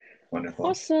Wonderful.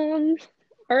 Awesome.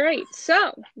 All right,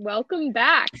 so welcome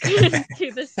back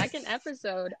to the second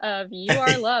episode of You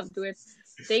Are Loved with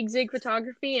Big Zig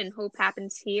Photography and Hope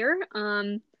Happens Here.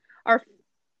 Our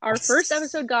our first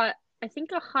episode got, I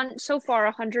think, so far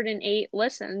 108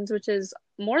 listens, which is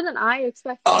more than I Oh,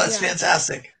 expected. that's Yeah.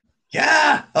 fantastic.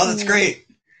 Yeah. Oh, that's Mm, great.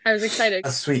 I was excited.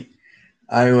 That's sweet.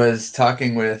 I was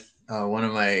talking with one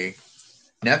of my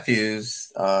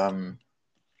nephews over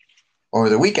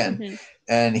the weekend, Hmm.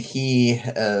 and he,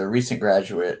 a recent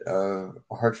graduate of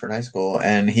Hartford High School,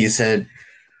 and he said,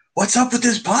 "What's up with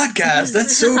this podcast?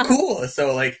 That's so cool."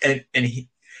 So like,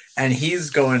 and he's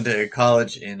going to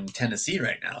college in Tennessee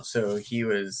right now. So he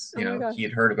was, Oh my gosh, he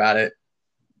had heard about it,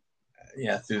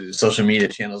 yeah, through the social media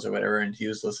channels or whatever, and he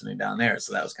was listening down there.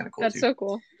 So that was kind of cool that's too. so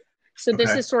cool. So this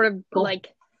Okay, is sort of cool.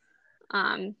 like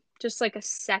just like a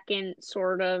second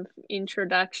sort of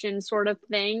introduction sort of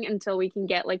thing until we can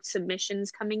get like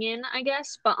submissions coming in, I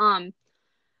guess. But I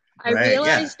Right. Yeah.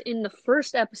 realized in the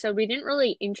first episode we didn't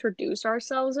really introduce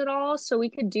ourselves at all, so we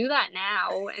could do that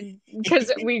now, and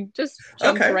because we just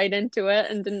jumped Okay. right into it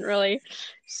and didn't really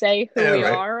say who Yeah. we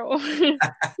Right. are.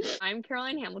 I'm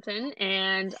Caroline Hamilton,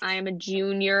 and I am a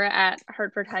junior at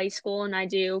Hartford High School, and I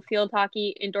do field hockey,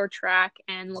 indoor track,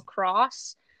 and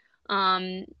lacrosse.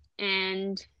 Um,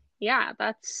 and yeah,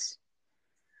 that's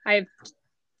I have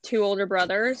two older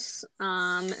brothers.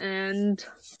 And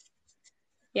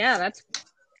yeah, that's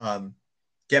Do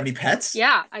you have any pets?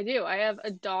 yeah, I do. I have a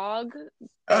dog,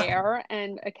 Ah, Bear,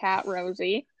 and a cat,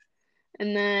 Rosie.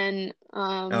 And then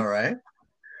all right.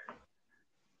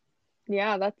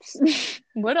 yeah, that's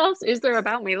what else is there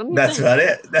about me? Let me That's think. about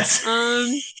it. That's.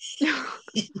 Um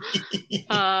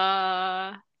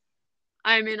uh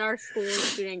I'm in our school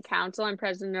student council. I'm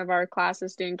president of our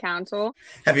class's student council.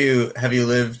 Have you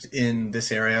lived in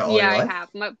this area all Yeah, your I life?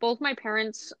 have. Both my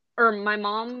parents, or my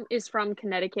mom is from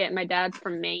Connecticut and my dad's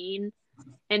from Maine,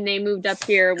 and they moved up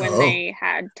here when Oh. they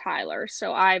had Tyler.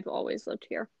 So I've always lived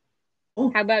here.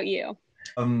 Oh. How about you?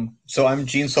 So I'm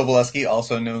Gene Soboleski,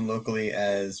 also known locally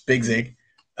as Big Mhm. Zig.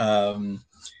 Um,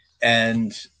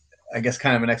 and I guess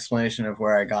kind of an explanation of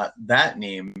where I got that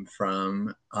name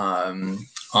from.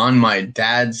 On my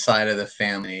dad's side of the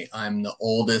family, I'm the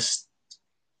oldest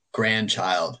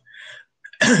grandchild.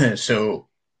 So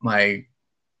my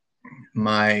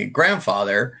my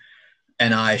grandfather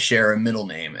and I share a middle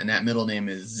name, and that middle name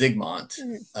is Zygmunt.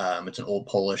 Mhm. It's an old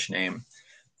Polish name,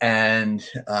 and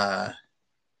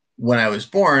when I was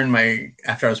born, my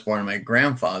after I was born, my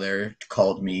grandfather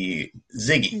called me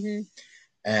Ziggy, Mhm.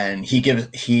 and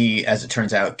he, as it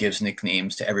turns out, gives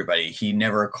nicknames to everybody. He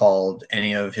never called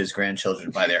any of his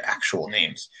grandchildren by their actual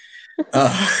names,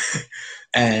 uh,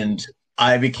 and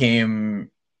I became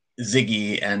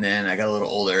Ziggy, and then I got a little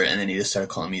older, and then he just started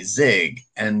calling me Zig,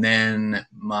 and then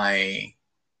I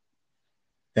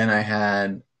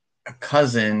had a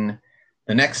cousin,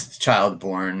 the next child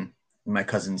born, my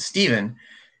cousin Steven.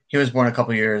 He was born a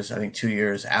couple years, I think 2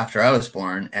 years after I was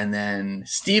born. And then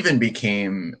Steven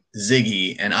became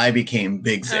Ziggy and I became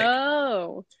Big Zig.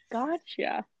 Oh,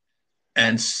 gotcha.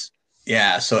 And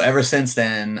yeah, so ever since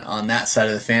then, on that side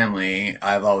of the family,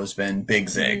 I've always been Big Hmm.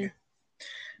 Zig.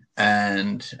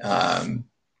 And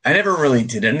I never really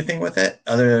did anything with it.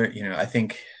 I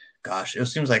think, gosh, it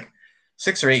seems like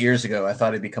 6 or 8 years ago, I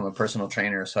thought I'd become a personal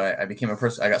trainer. So I became a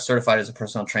person. I got certified as a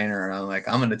personal trainer, and I'm like,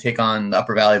 I'm going to take on the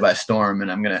Upper Valley by storm,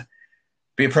 and I'm going to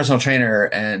be a personal trainer.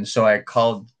 And so I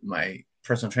called my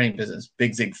personal training business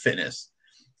Big Zig Fitness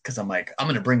because I'm like, I'm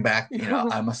going to bring back.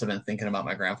 I must have been thinking about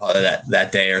my grandfather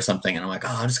that day or something, and I'm like, oh,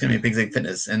 I'm just going to be Big Zig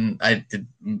Fitness, and I did.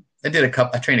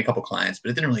 I trained a couple clients, but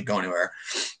it didn't really go anywhere,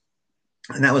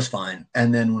 and that was fine.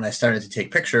 And then when I started to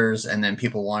take pictures, and then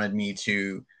people wanted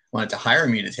to hire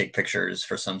me to take pictures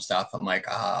for some stuff, I'm like,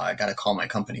 I got to call my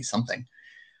company something.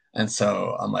 And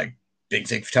so I'm like, Big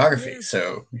Zig Photography. Yeah.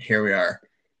 So here we are.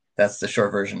 That's the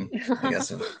short version, I guess,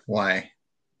 of why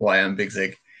I'm Big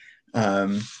Zig.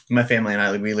 My family and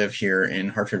I, we live here in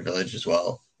Hartford Village as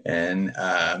well, and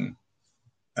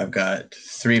I've got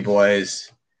three boys.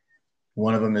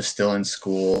 One of them is still in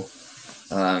school,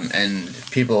 and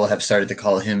people have started to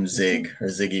call him Zig or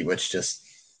Ziggy, which just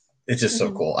it's just so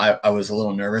Hmm. cool. I was a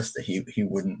little nervous that he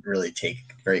wouldn't really take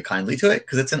very kindly to it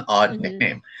because it's an odd Hmm.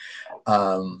 nickname.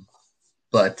 Um,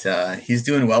 but he's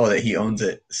doing well with it. He owns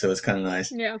it, so it's kind of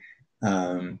nice. Yeah.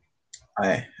 Um,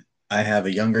 I I have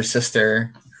a younger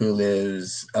sister who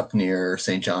lives up near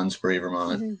St. Johnsbury,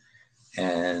 Vermont, Hmm.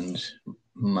 and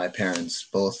my parents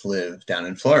both live down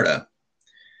in Florida.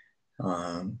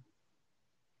 Um,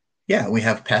 yeah, we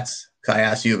have pets. I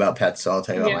asked you about pets, so I'll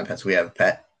tell you about my Yeah. pets. We have a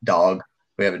pet dog.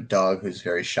 We have a dog who's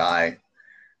very shy,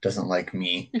 doesn't like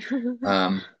me.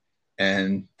 Um,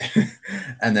 and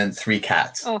and then 3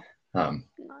 cats. Oh, Um,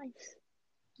 nice.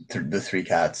 the 3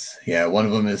 cats. Yeah, one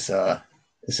of them is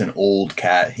an old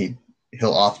cat.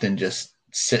 He'll often just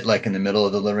sit like in the middle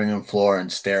of the living room floor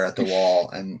and stare at the wall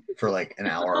and for like an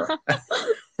hour.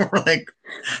 We're like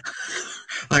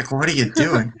what are you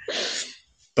doing?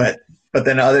 But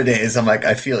then other days I'm like,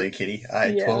 I feel you, kitty. I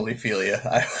Yeah, totally feel you.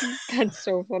 that's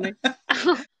so funny.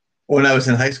 When I was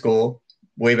in high school,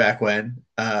 way back when,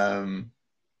 I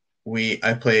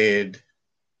played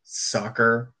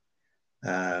soccer.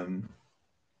 When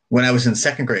I was in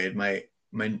second grade, my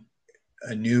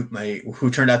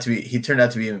who turned out to be he turned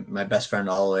out to be my best friend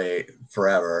all the way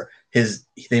forever.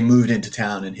 They moved into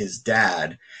town, and his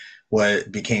dad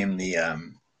became the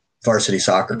varsity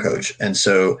soccer coach, and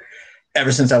so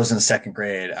ever since I was in the second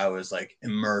grade, I was like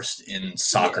immersed in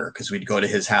soccer because we'd go to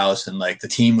his house and like the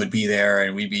team would be there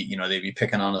and we'd be, they'd be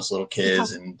picking on us little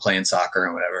kids and playing soccer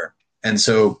and whatever. And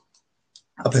so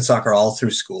I played soccer all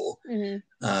through school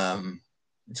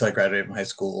until I graduated from high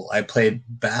school. I played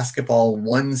basketball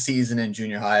one season in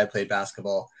junior high. I played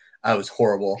basketball. I was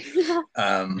horrible.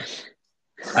 I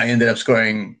ended up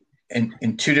scoring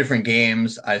in 2 different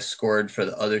games. I scored for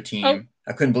the other team.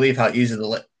 I couldn't believe how easy the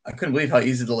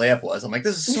layup was. I'm like,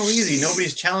 this is so easy.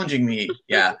 Nobody's challenging me.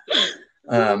 Yeah.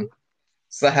 So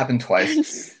that happened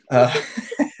twice.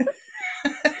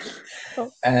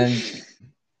 And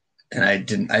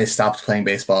I stopped playing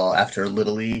baseball after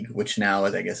Little League, which now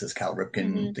I guess is Cal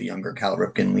Ripken, the younger Cal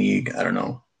Ripken League. I don't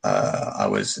know. I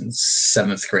was in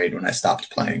 7th grade when I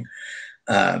stopped playing.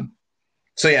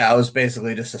 So yeah, I was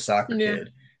basically just a soccer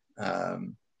kid.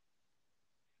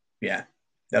 Yeah,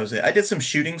 that was it. I did some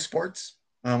shooting sports,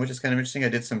 which is kind of interesting. I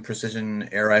did some precision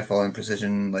air rifle and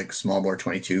precision like small bore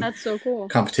 22. That's so cool.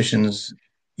 Competitions.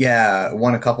 Yeah,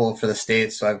 won a couple for the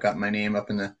states, so I've got my name up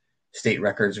in the state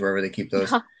records wherever they keep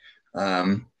those.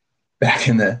 Back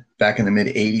in the mid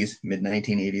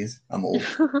 1980s. I'm old.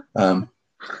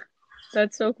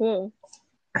 That's so cool.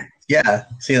 Yeah,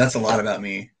 see, that's a lot about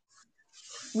me.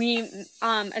 We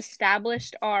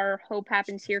established our Hope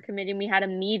Happens Here committee, and we had a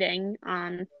meeting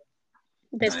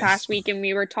this past week, and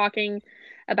we were talking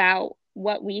about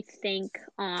what we think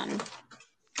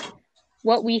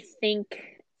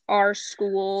our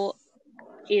school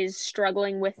is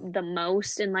struggling with the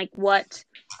most, and like what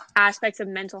aspects of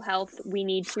mental health we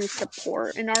need to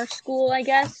support in our school, I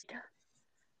guess.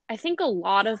 I think a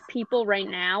lot of people right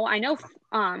now, I know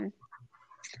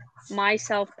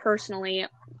myself personally,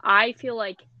 I feel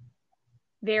like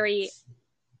very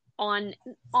on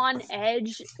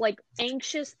edge, like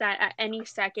anxious that at any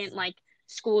second like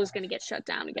school is going to get shut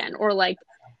down again, or like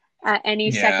at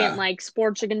any second like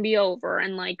sports are going to be over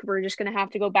and like we're just going to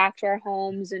have to go back to our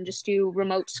homes and just do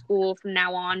remote school from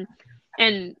now on.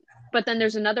 But then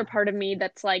there's another part of me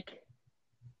that's like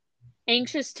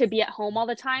anxious to be at home all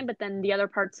the time, but then the other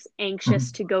part's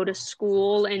anxious to go to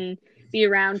school and be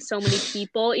around so many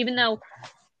people, even though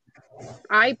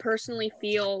I personally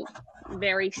feel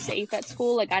very safe at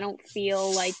school. Like I don't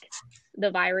feel like the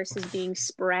virus is being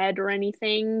spread or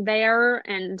anything there,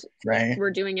 and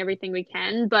we're doing everything we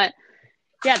can. But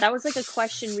yeah, that was like a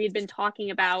question we had been talking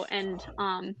about, and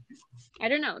I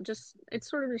don't know, just it's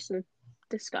sort of just a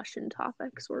discussion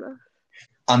topic, sort of.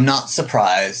 I'm not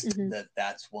surprised that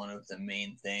that's one of the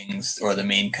main things or the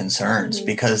main concerns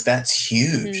because that's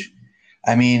huge.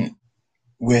 I mean,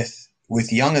 with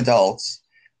young adults,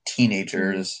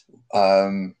 teenagers,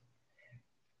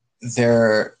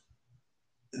 their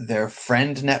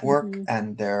friend network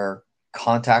and their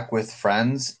contact with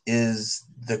friends is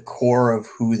the core of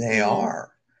who they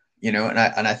are,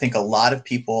 and I think a lot of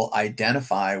people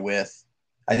identify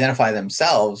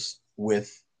themselves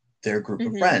with their group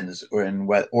of friends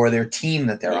or their team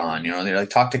that they're on. They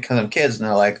like talk to some kids and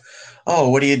they're like, oh,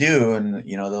 what do you do? And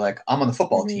they're like, I'm on the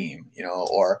football team,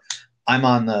 or I'm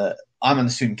on the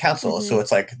student council. So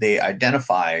it's like they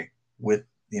identify with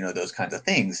those kinds of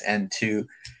things, and to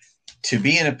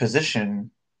be in a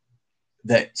position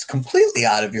that's completely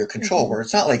out of your control, where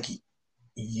it's not like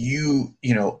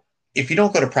if you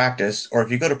don't go to practice, or if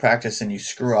you go to practice and you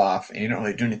screw off and you don't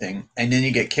really do anything, and then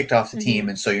you get kicked off the team,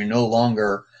 and so you're no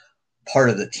longer part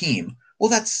of the team. Well,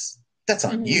 that's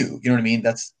on you. You know what I mean?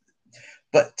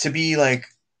 But to be like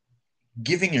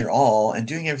giving your all and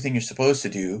doing everything you're supposed to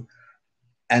do,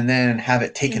 and then have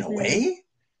it taken away,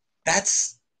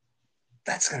 that's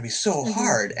gotta be so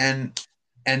hard.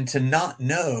 And to not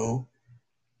know,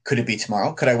 could it be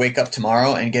tomorrow? Could I wake up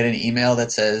tomorrow and get an email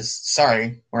that says,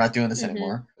 sorry, we're not doing this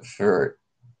anymore? For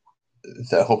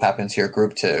the Hope Happens Here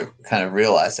group to kind of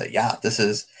realize that, yeah, this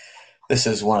is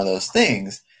one of those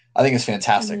things. I think it's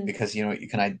fantastic because, you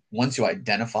can, once you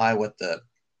identify what the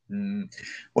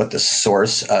what the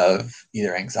source of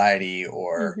either anxiety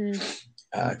or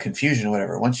Mm-hmm. confusion or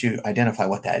whatever, once you identify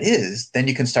what that is, then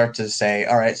you can start to say,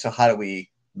 all right, so how do we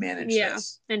manage Yeah.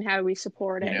 this? And how do we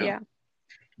support You it? know? Yeah.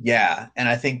 Yeah. And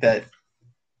I think that,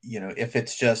 if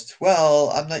it's just, well,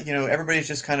 I'm not, everybody's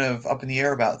just kind of up in the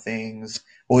air about things.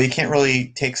 Well, you can't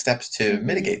really take steps to Mm-hmm.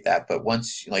 mitigate that. But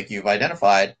once, like, you've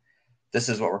identified, this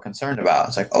is what we're concerned about.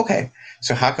 It's like, okay,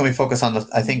 so how can we focus on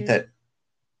I think Mm-hmm.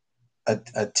 that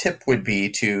a tip would be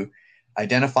to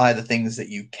identify the things that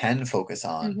you can focus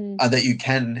on, Mm-hmm.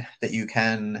 that you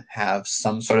can have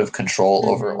some sort of control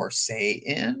over Mm-hmm. or say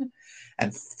in,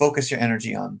 and focus your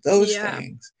energy on those Yeah.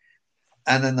 things.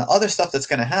 And then the other stuff that's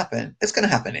going to happen, it's going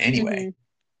to happen anyway.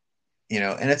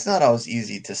 Mm-hmm. And it's not always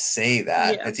easy to say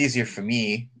that. Yeah. It's easier for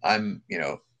me. I'm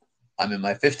in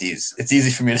my 50s. It's easy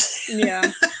for me to say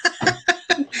Yeah.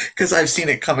 because I've seen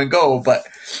it come and go.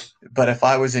 But if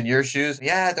I was in your shoes,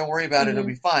 yeah, don't worry about it. It'll Mm-hmm.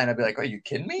 be fine. I'd be like, are you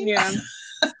kidding me? Yeah.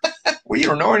 Well, you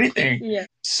don't know anything. Yeah.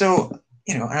 So,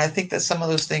 and I think that some of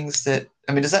those things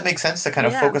does that make sense to kind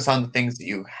of Yeah. focus on the things that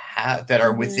you have that are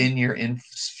Mm-hmm. within your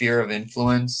sphere of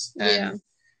influence, Yeah. and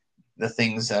the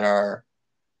things that are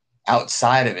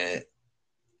outside of it,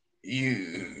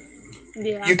 you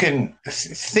Yeah. you can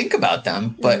think about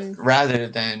them, but Mm-hmm. rather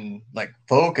than like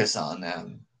focus on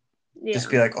them, just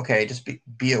Yeah. be like, okay, just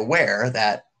be aware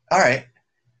that, all right,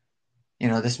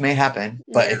 this may happen.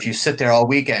 But Yeah. if you sit there all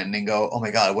weekend and go, oh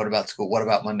my God, what about school? What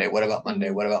about Monday? What about Monday?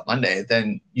 Mm-hmm. What about Monday?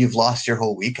 Then you've lost your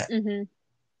whole weekend, Mm-hmm.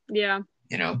 Yeah.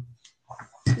 you know?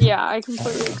 Yeah, I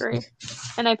completely agree.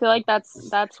 And I feel like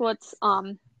that's what's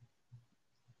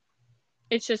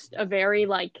it's just a very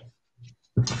like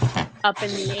up in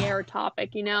the air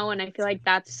topic, and I feel like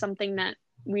that's something that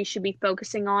we should be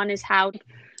focusing on is how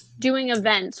doing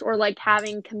events or like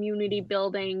having community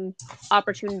building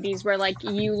opportunities where like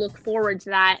you look forward to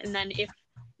that, and then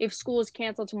if school is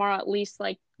canceled tomorrow, at least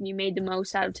like you made the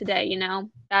most out of today.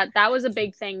 That was a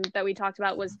big thing that we talked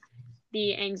about, was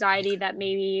the anxiety that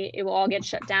maybe it will all get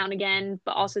shut down again,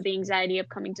 but also the anxiety of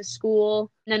coming to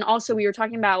school. And then also we were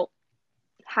talking about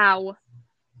how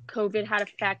COVID had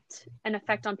an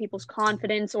effect on people's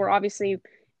confidence, or obviously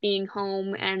being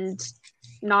home and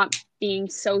not being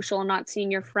social and not seeing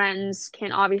your friends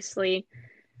can obviously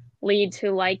lead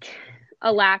to like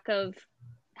a lack of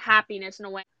happiness in a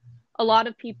way. A lot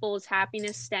of people's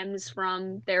happiness stems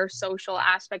from their social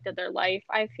aspect of their life,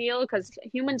 I feel, because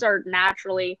humans are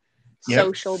naturally Yep.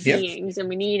 social Yep. beings and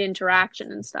we need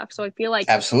interaction and stuff. So I feel like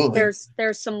Absolutely. there's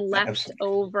some Absolutely.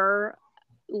 leftover,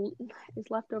 is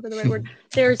leftover the right word?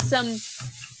 There's some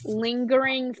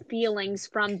lingering feelings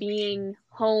from being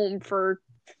home for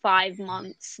 5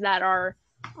 months that are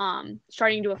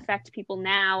starting to affect people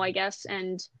now, I guess.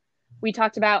 And we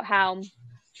talked about how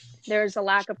there's a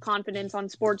lack of confidence on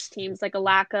sports teams, like a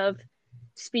lack of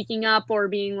speaking up or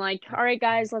being like, all right,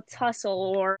 guys, let's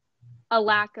hustle, or a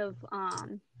lack of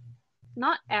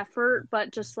not effort,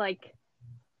 but just like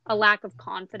a lack of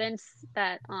confidence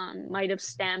that might have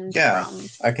stemmed Yeah, from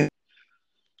I can.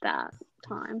 that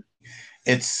time.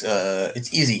 It's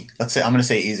easy. Let's say I'm going to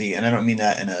say easy, and I don't mean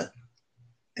that in a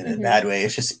Mm-hmm. bad way.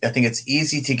 It's just I think it's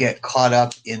easy to get caught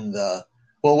up in the,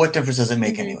 well, what difference does it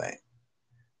make Mm-hmm. anyway?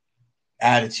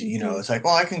 Attitude. Mm-hmm. It's like,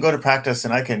 well, I can go to practice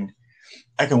and I can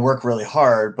work really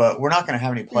hard, but we're not going to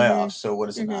have any Mm-hmm. playoffs, so what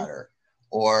does it Mm-hmm. matter?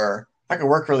 Or I can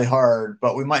work really hard,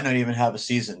 but we might not even have a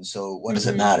season, so what does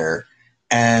it Mm-hmm. matter?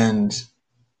 And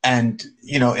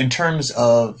in terms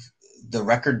of the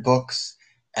record books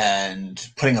and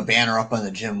putting a banner up on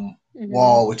the gym Mm-hmm.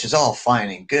 wall, which is all fine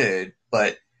and good,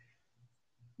 but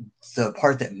the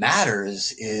part that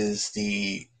matters is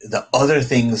the other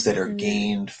things that are Mm-hmm.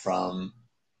 gained from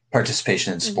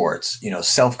participation in Mm-hmm. sports.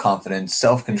 Self-confidence,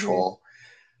 self-control,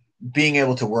 being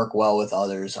able to work well with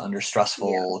others under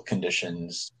stressful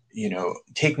conditions,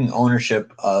 taking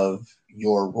ownership of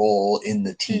your role in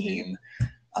the team,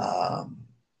 going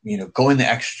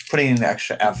putting in the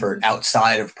extra effort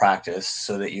outside of practice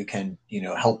so that you can,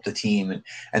 help the team.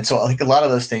 And so I think a lot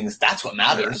of those things, that's what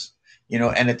matters,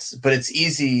 and it's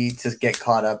easy to get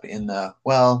caught up in the,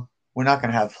 well, we're not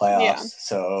going to have playoffs,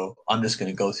 so I'm just going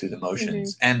to go through the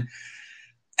motions. And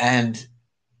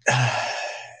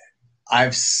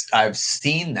I've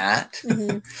seen that.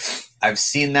 I've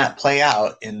seen that play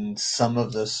out in some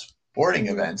of the sporting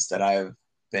events that I've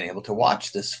been able to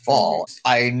watch this fall.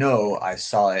 I know I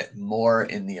saw it more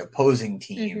in the opposing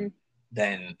team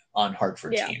than on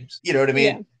Hartford teams. You know what I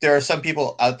mean? Yeah. There are some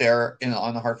people out there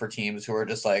on the Hartford teams who are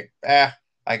just like,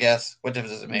 I guess, what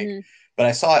difference does it make? But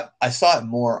I saw it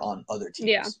more on other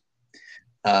teams.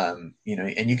 Yeah. And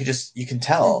you can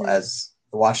tell as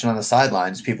watching on the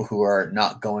sidelines, people who are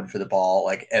not going for the ball,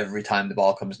 like every time the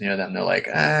ball comes near them, they're like,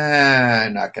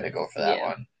 I'm not going to go for that Yeah.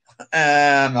 one.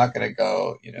 I'm not going to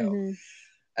go, Mm-hmm.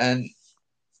 And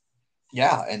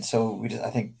yeah, and so I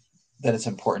think that it's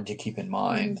important to keep in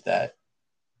mind Mm-hmm. that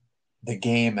the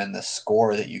game and the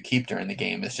score that you keep during the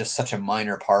game is just such a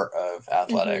minor part of Mm-hmm.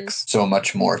 athletics. So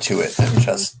much more to it than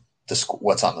just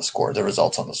what's on the score, the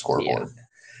results on the Yeah, scoreboard.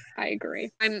 I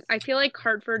agree. I feel like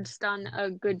Hartford's done a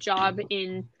good job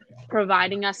in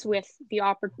providing us with the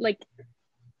like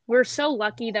we're so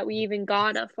lucky that we even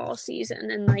got a fall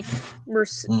season, and like we're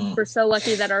so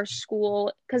lucky that our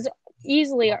school, because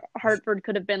easily Hartford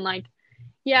could have been like,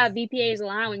 yeah, VPA is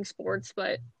allowing sports,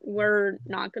 but we're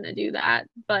not going to do that.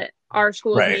 But our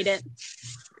school has Right. made it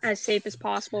as safe as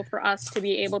possible for us to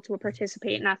be able to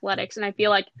participate in athletics, and I feel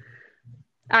like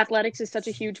athletics is such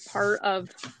a huge part of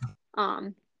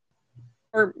um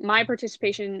or my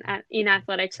participation in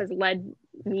athletics has led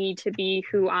me to be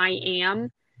who I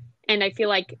am. And I feel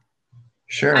like I'm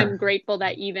Sure. grateful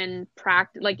that even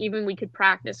practice, like even we could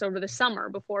practice over the summer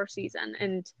before season.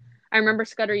 And I remember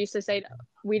Scudder used to say,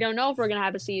 we don't know if we're going to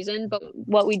have a season, but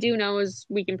what we do know is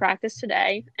we can practice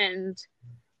today, and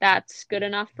that's good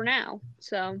enough for now.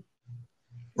 So, and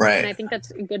Right. I think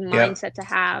that's a good Yep. mindset to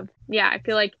have. Yeah, I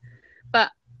feel like,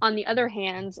 but on the other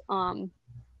hand,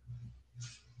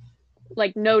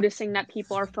 like noticing that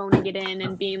people are phoning it in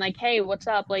and being like, "Hey, what's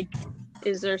up? Like,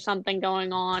 is there something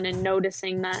going on?" And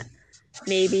noticing that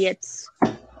maybe it's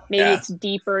maybe Yeah. it's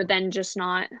deeper than just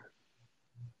not,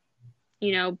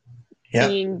 you know, Yep.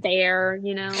 being there,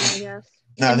 I guess.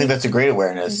 No, I And think that's a great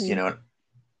awareness. mhm,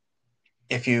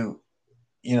 If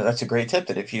that's a great tip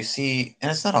that if you see,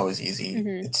 and it's not always easy.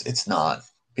 mhm, It's not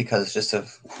because just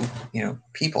of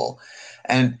people,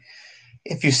 and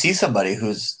if you see somebody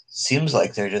who's seems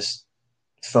like they're just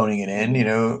phoning it in,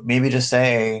 mhm, maybe just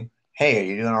say, "Hey, are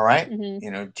you doing all right? mhm,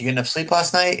 Do you get enough sleep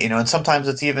last night?" And sometimes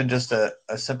it's even just a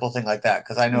simple thing like that.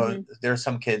 Because I know mhm, there are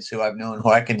some kids who I've known who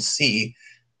I can see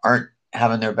aren't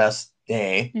having their best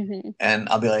day, mhm, and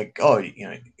I'll be like, "Oh,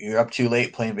 you're up too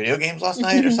late playing video games last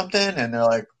night or mhm, something," and they're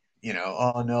like,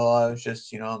 "Oh no, I was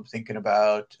just, I'm thinking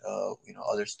about,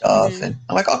 other stuff," mhm, and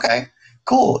I'm like, "Okay,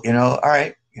 cool, all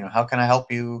right, how can I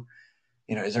help you?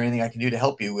 Is there anything I can do to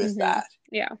help you with mhm. that?"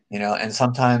 Yeah. And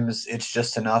sometimes it's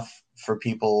just enough for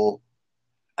people.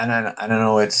 And I don't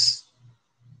know,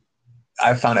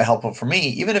 I've found it helpful for me,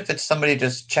 even if it's somebody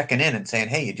just checking in and saying,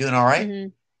 "Hey, you doing all right?"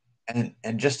 Mhm,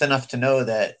 And just enough to know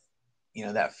that,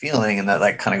 that feeling, and that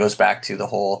like kind of goes back to the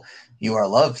whole "you are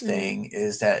loved" mhm, thing,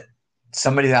 is that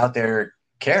somebody out there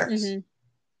cares, mhm,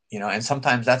 and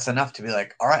sometimes that's enough to be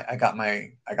like, all right, I got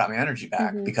my energy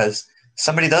back mhm, because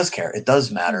somebody does care. It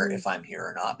does matter mhm. if I'm here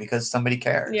or not because somebody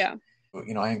cares. Yeah.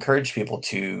 I encourage people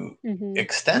to Mhm,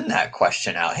 extend that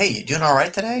question out. Hey, you doing all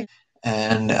right today?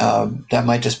 And that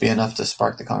might just be enough to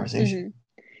spark the conversation. mhm.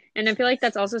 And I feel like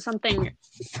that's also something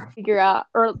figure out,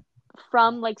 or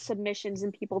from like submissions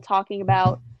and people talking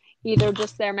about either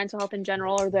just their mental health in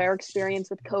general or their experience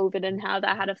with COVID and how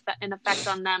that had an effect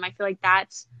on them. I feel like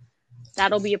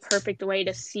that'll be a perfect way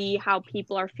to see how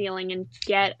people are feeling and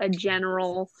get a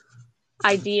general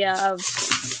idea of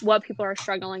what people are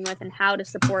struggling with and how to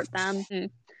support them.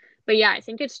 But yeah, I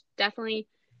think it's definitely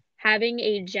having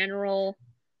a general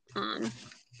um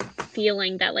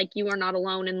feeling that like you are not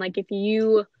alone, and like if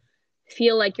you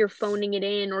feel like you're phoning it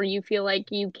in or you feel like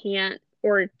you can't,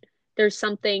 or there's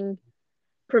something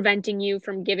preventing you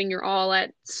from giving your all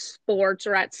at sports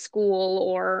or at school,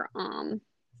 or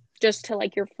just to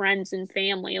like your friends and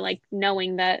family, like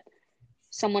knowing that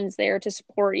someone's there to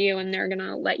support you and they're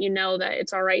gonna let you know that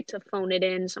it's all right to phone it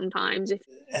in sometimes if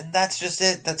And that's just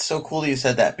it. That's so cool that you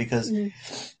said that because mhm,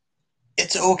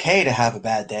 it's okay to have a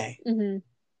bad day. mhm,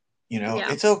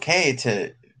 yeah, It's okay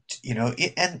to,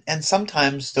 and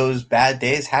sometimes those bad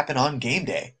days happen on game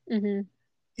day, mhm,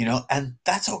 and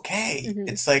that's okay. mhm,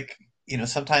 It's like,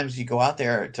 sometimes you go out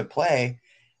there to play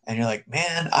and you're like,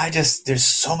 man,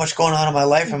 there's so much going on in my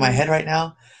life in my mhm, head right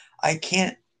now. I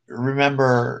can't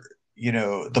remember,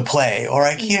 the play, or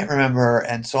I mhm, can't remember.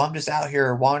 And so I'm just out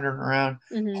here wandering around,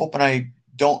 mhm, hoping I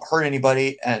don't hurt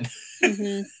anybody. And,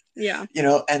 mhm, yeah,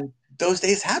 and those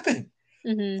days happen,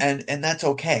 mhm, and that's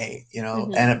okay,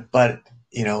 mhm, but,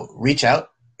 reach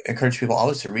out, encourage people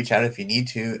always to reach out if you need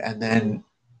to, and mhm, then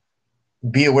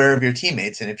be aware of your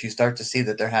teammates. And if you start to see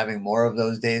that they're having more of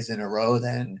those days in a row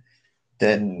than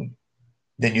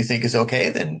than you think is okay,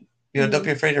 then don't mhm,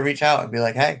 be afraid to reach out and be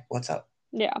like, "Hey, what's up?"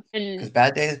 yeah, and Because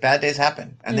bad days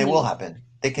happen, and they will mhm, happen.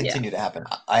 They yeah, continue to happen.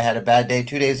 I had a bad day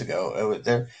 2 days ago. It was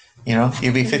there.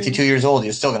 You'd be mhm, 52 years old,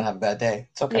 you're still gonna have a bad day.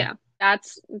 It's okay. yeah.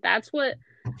 That's what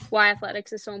why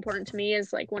athletics is so important to me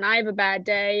is like when I have a bad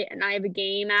day and I have a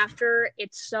game after,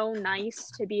 it's so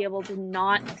nice to be able to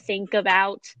not think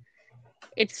about.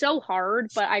 It's so hard,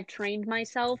 but I've trained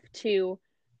myself to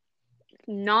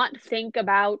not think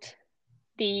about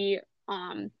the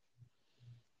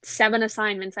 7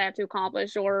 assignments I have to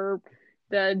accomplish or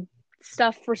the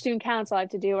stuff for student council I have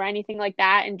to do or anything like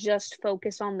that, and just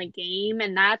focus on the game.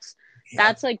 And Yep.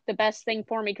 that's like the best thing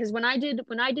for me, because when I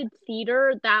did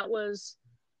theater, that was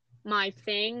my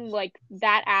thing. Like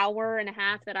that hour and a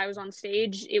half that I was on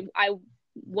stage, I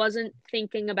wasn't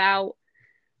thinking about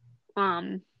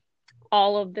um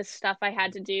all of the stuff I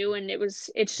had to do, and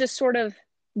it's just sort of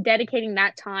dedicating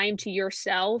that time to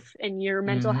yourself and your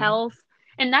mental Mm-hmm. health.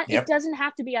 And that it Yep. doesn't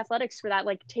have to be athletics for that.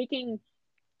 Like taking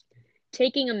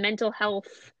a mental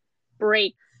health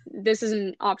break. This is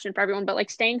an option for everyone, but like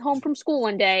staying home from school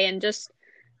one day and just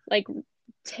like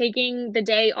taking the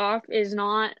day off is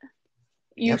not,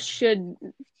 you Yep. should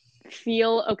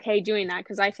feel okay doing that,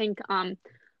 because I think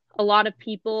a lot of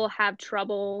people have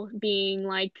trouble being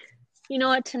like, you know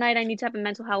what, tonight I need to have a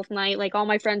mental health night. Like all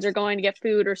my friends are going to get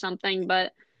food or something,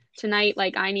 but tonight,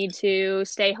 like I need to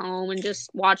stay home and just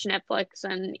watch Netflix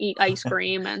and eat ice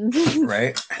cream. And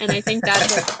Right. and I think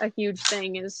that's like a huge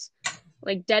thing, is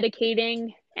like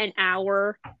dedicating an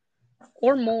hour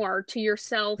or more to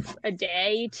yourself a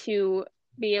day to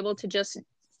be able to just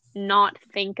not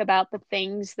think about the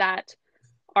things that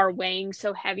are weighing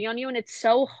so heavy on you. And it's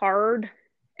so hard,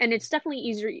 and it's definitely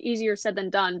easier said than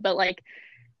done, but like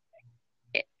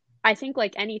it, I think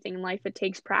like anything in life, it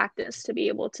takes practice to be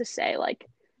able to say like,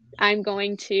 I'm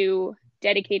going to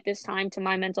dedicate this time to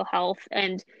my mental health.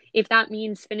 And if that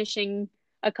means finishing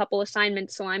a couple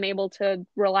assignments so I'm able to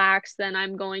relax, then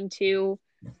I'm going to,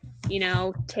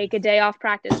 take a day off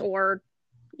practice, or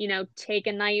take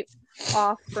a night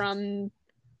off from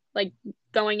like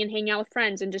going and hanging out with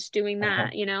friends and just doing Uh-huh.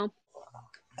 that.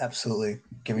 Absolutely.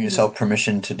 Giving Mm-hmm. yourself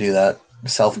permission to do that. Mm-hmm.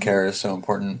 Self-care is so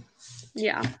important.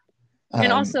 Yeah.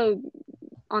 And Um, also,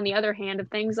 on the other hand of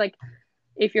things, like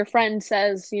if your friend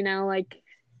says, like,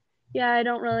 yeah, I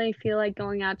don't really feel like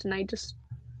going out tonight, just,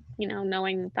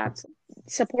 knowing that that's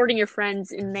supporting your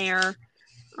friends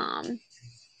um,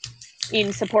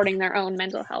 in supporting their own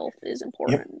mental health is yep.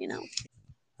 important.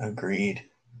 Agreed.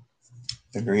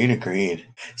 Agreed.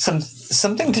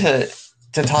 Something to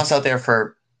toss out there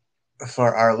for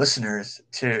our listeners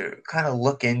to kind of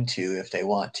look into if they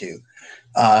want to.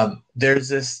 There's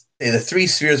the 3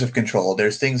 spheres of control.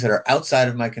 There's things that are outside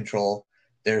of my control.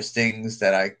 There's things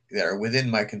that are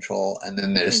within my control, and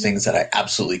then there's Mm-hmm. things that I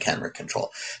absolutely can control.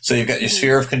 So you've got your Mm-hmm.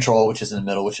 sphere of control, which is in the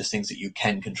middle, which is things that you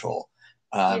can control,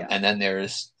 Yeah. and then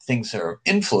there's things that are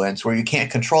influence where you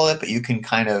can't control it, but you can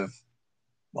kind of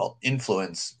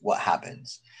influence what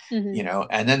happens, Mm-hmm.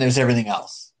 and then there's everything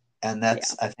else. And Yeah.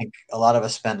 that's, I think a lot of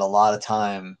us spend a lot of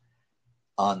time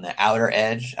on the outer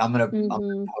edge. I'm gonna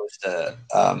Mm-hmm. post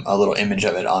a little image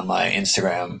of it on my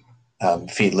Instagram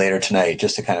feed later tonight,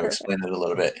 just to kind of Perfect. explain it a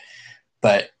little bit.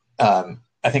 But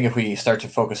I think if we start to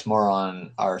focus more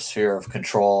on our sphere of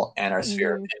control and our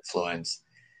sphere of Mm-hmm. influence,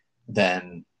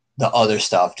 then the other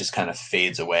stuff just kind of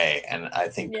fades away. And I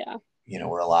think, Yeah.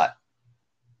 we're a lot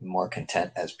more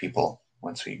content as people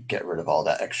once we get rid of all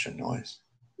that extra noise.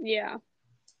 Yeah.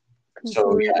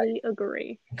 So yeah, I Completely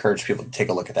agree. encourage people to take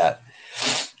a look at that.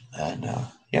 And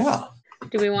yeah.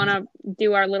 Do we want to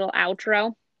do our little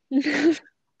outro? I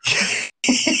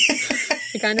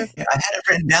kind of. Yeah, I had it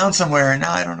written down somewhere, and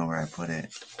now I don't know where I put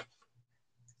it.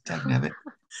 Dagnabbit.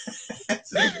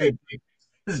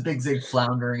 This big Zig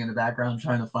floundering in the background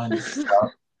trying to find his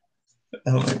stuff.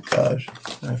 Oh my gosh,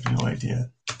 I have no idea.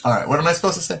 All right, what am I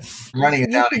supposed to say? I'm running it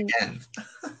You down can. again.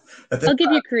 I'll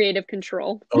give you creative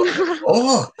control.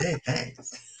 Hey,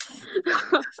 thanks.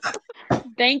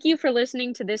 Thank you for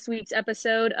listening to this week's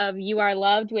episode of You Are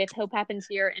Loved with Hope Happens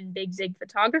Here and Big Zig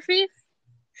Photography.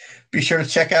 Be sure to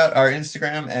check out our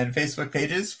Instagram and Facebook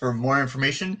pages for more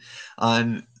information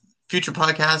on future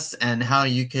podcasts and how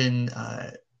you can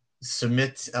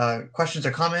submit questions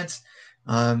or comments,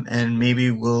 and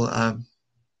maybe we'll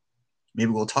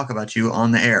talk about you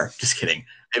on the air. Just kidding.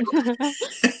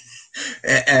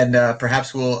 And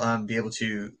perhaps we'll be able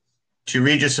to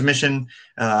read your submission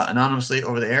anonymously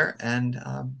over the air and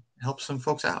help some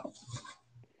folks out.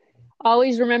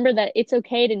 Always remember that it's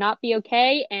okay to not be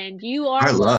okay, and you are I love. loved.